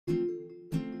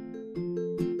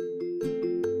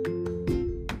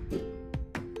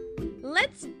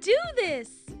Let's do this!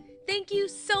 Thank you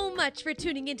so much for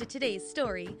tuning into today's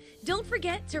story. Don't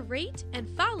forget to rate and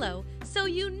follow so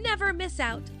you never miss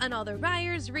out on all the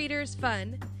Ryers Readers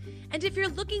fun. And if you're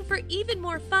looking for even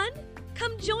more fun,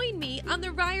 come join me on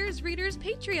the Ryers Readers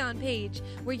Patreon page,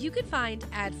 where you can find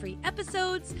ad-free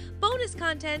episodes, bonus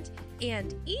content,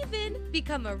 and even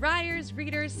become a Ryers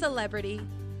Readers celebrity.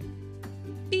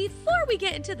 Before we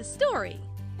get into the story,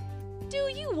 do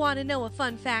you want to know a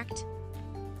fun fact?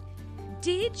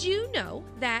 Did you know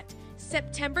that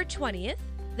September 20th,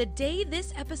 the day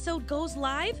this episode goes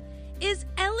live, is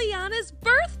Eliana's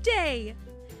birthday?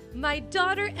 My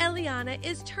daughter Eliana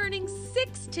is turning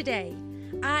 6 today.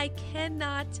 I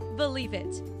cannot believe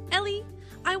it. Ellie,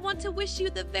 I want to wish you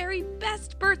the very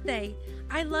best birthday.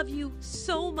 I love you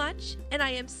so much, and I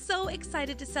am so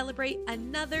excited to celebrate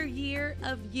another year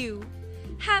of you.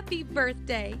 Happy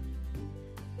birthday.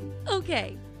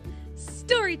 Okay,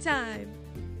 story time.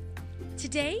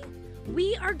 Today,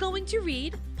 we are going to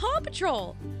read Paw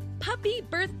Patrol, Puppy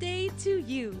Birthday to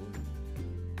You.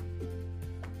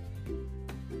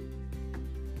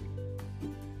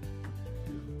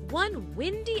 One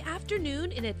windy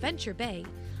afternoon in Adventure Bay,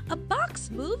 a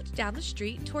box moved down the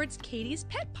street towards Katie's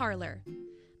pet parlor.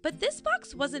 But this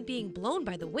box wasn't being blown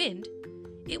by the wind.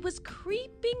 It was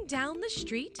creeping down the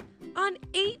street on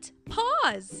 8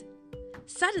 paws.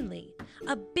 Suddenly,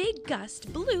 a big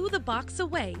gust blew the box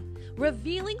away,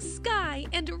 revealing sky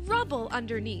and rubble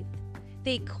underneath.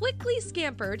 They quickly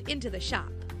scampered into the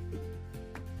shop.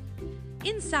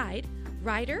 Inside,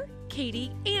 Ryder,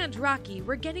 Katie, and Rocky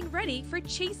were getting ready for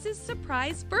Chase's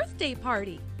surprise birthday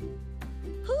party.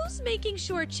 Who's making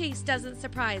sure Chase doesn't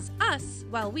surprise us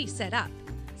while we set up?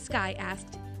 Skye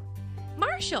asked.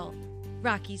 Marshall,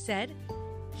 Rocky said.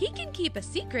 He can keep a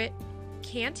secret,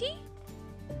 can't he?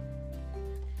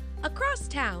 Across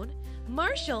town,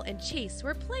 Marshall and Chase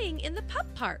were playing in the pup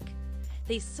park.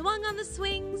 They swung on the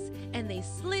swings and they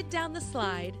slid down the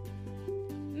slide.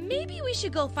 Maybe we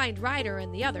should go find Ryder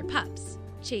and the other pups,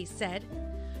 Chase said.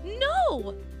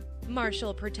 No,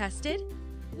 Marshall protested.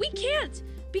 We can't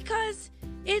because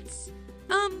it's,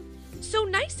 so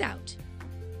nice out.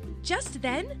 Just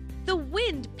then, the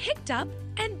wind picked up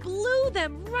and blew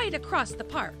them right across the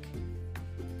park.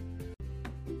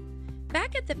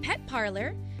 Back at the pet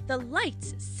parlor, the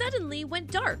lights suddenly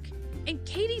went dark, and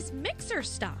Katie's mixer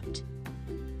stopped.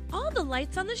 All the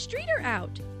lights on the street are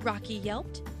out, Rocky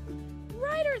yelped.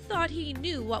 Ryder thought he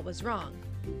knew what was wrong.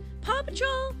 Paw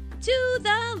Patrol, to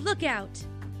the lookout!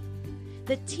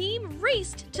 The team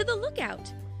raced to the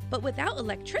lookout, but without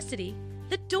electricity,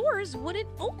 the doors wouldn't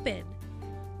open.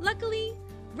 Luckily,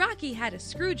 Rocky had a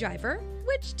screwdriver,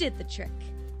 which did the trick.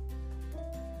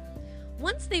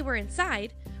 Once they were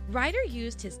inside, Ryder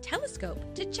used his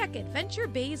telescope to check Adventure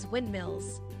Bay's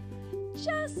windmills.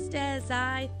 Just as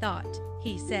I thought,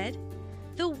 he said.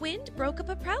 The wind broke a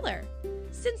propeller.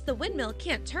 Since the windmill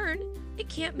can't turn, it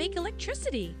can't make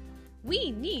electricity.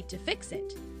 We need to fix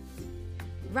it.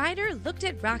 Ryder looked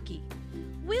at Rocky.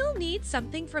 We'll need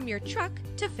something from your truck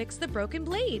to fix the broken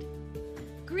blade.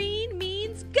 Green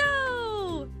means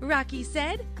go, Rocky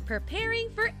said, preparing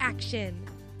for action.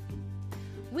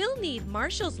 We'll need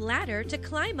Marshall's ladder to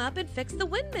climb up and fix the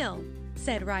windmill,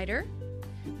 said Ryder.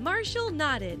 Marshall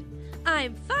nodded.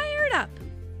 I'm fired up.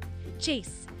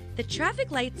 Chase, the traffic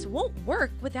lights won't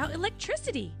work without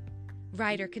electricity,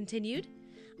 Ryder continued.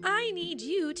 I need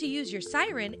you to use your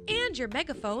siren and your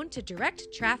megaphone to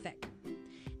direct traffic.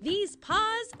 These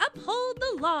paws uphold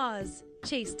the laws,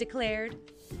 Chase declared.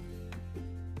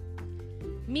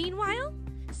 Meanwhile,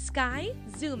 Skye,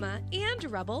 Zuma, and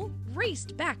Rubble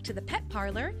raced back to the pet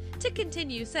parlor to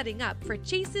continue setting up for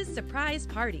Chase's surprise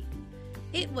party.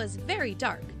 It was very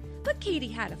dark, but Katie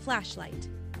had a flashlight.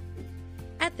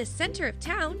 At the center of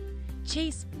town,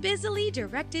 Chase busily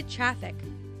directed traffic.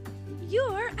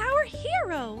 You're our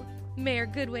hero, Mayor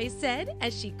Goodway said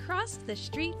as she crossed the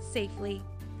street safely.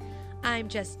 I'm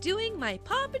just doing my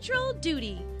Paw Patrol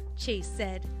duty, Chase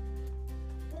said.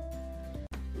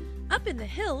 Up in the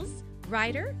hills,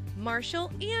 Ryder,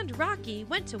 Marshall, and Rocky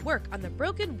went to work on the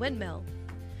broken windmill.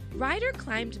 Ryder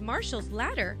climbed Marshall's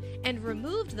ladder and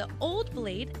removed the old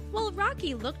blade while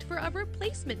Rocky looked for a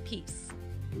replacement piece.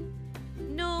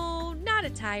 No, not a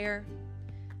tire.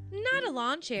 Not a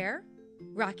lawn chair,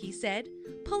 Rocky said,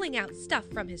 pulling out stuff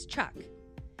from his truck.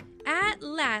 At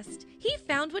last, he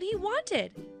found what he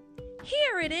wanted.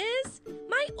 Here it is,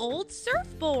 my old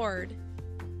surfboard.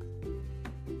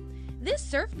 This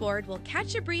surfboard will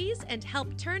catch a breeze and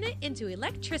help turn it into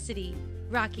electricity,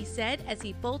 Rocky said as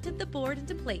he bolted the board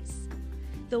into place.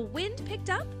 The wind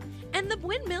picked up and the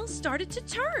windmill started to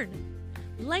turn.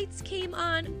 lights came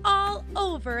on all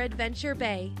over Adventure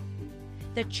Bay.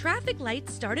 The traffic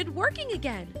lights started working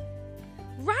again.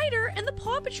 Ryder and the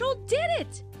Paw Patrol did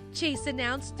it! Chase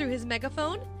announced through his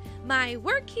megaphone. My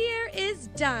work here is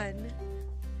done.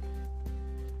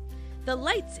 The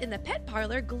lights in the pet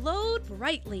parlor glowed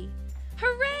brightly.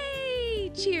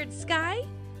 Hooray! Cheered Skye.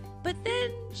 But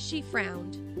then she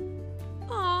frowned.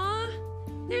 Aw,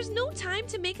 there's no time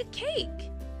to make a cake.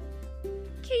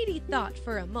 Katie thought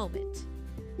for a moment.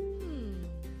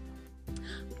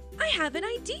 I have an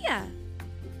idea.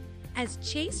 As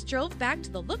Chase drove back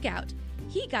to the lookout,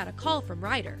 he got a call from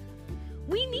Ryder.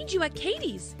 We need you at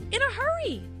Katie's, in a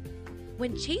hurry.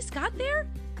 When Chase got there,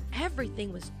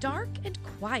 everything was dark and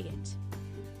quiet.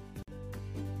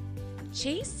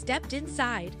 Chase stepped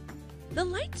inside. The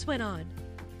lights went on.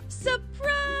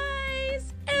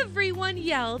 Surprise! Everyone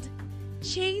yelled.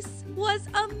 Chase was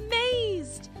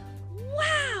amazed.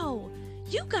 Wow!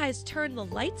 You guys turned the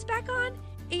lights back on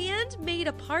and made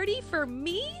a party for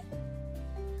me?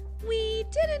 We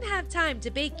didn't have time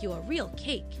to bake you a real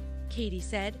cake, Katie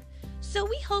said, so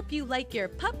we hope you like your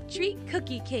pup treat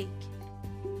cookie cake.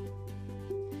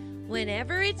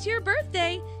 Whenever it's your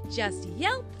birthday, just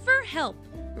yelp for help,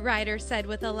 Ryder said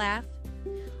with a laugh.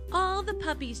 All the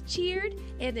puppies cheered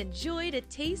and enjoyed a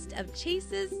taste of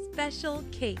Chase's special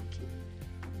cake.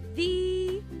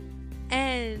 The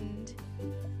end.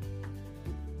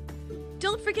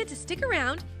 Don't forget to stick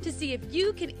around to see if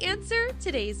you can answer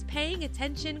today's paying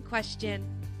attention question.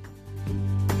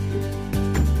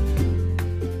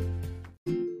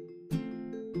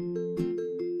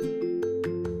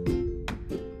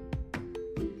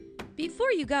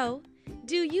 Before you go,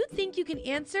 do you think you can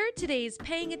answer today's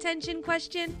paying attention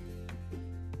question?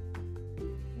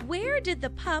 Where did the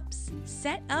pups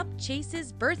set up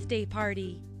Chase's birthday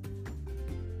party?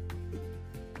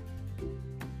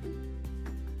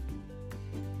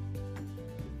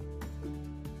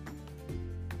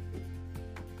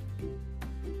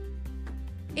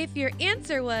 If your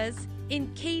answer was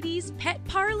in Katie's pet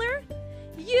parlor,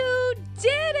 you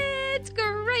did it!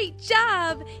 Great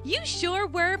job! You sure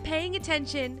were paying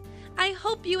attention. I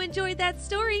hope you enjoyed that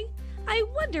story. I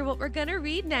wonder what we're gonna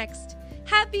read next.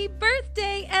 Happy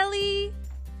birthday, Ellie!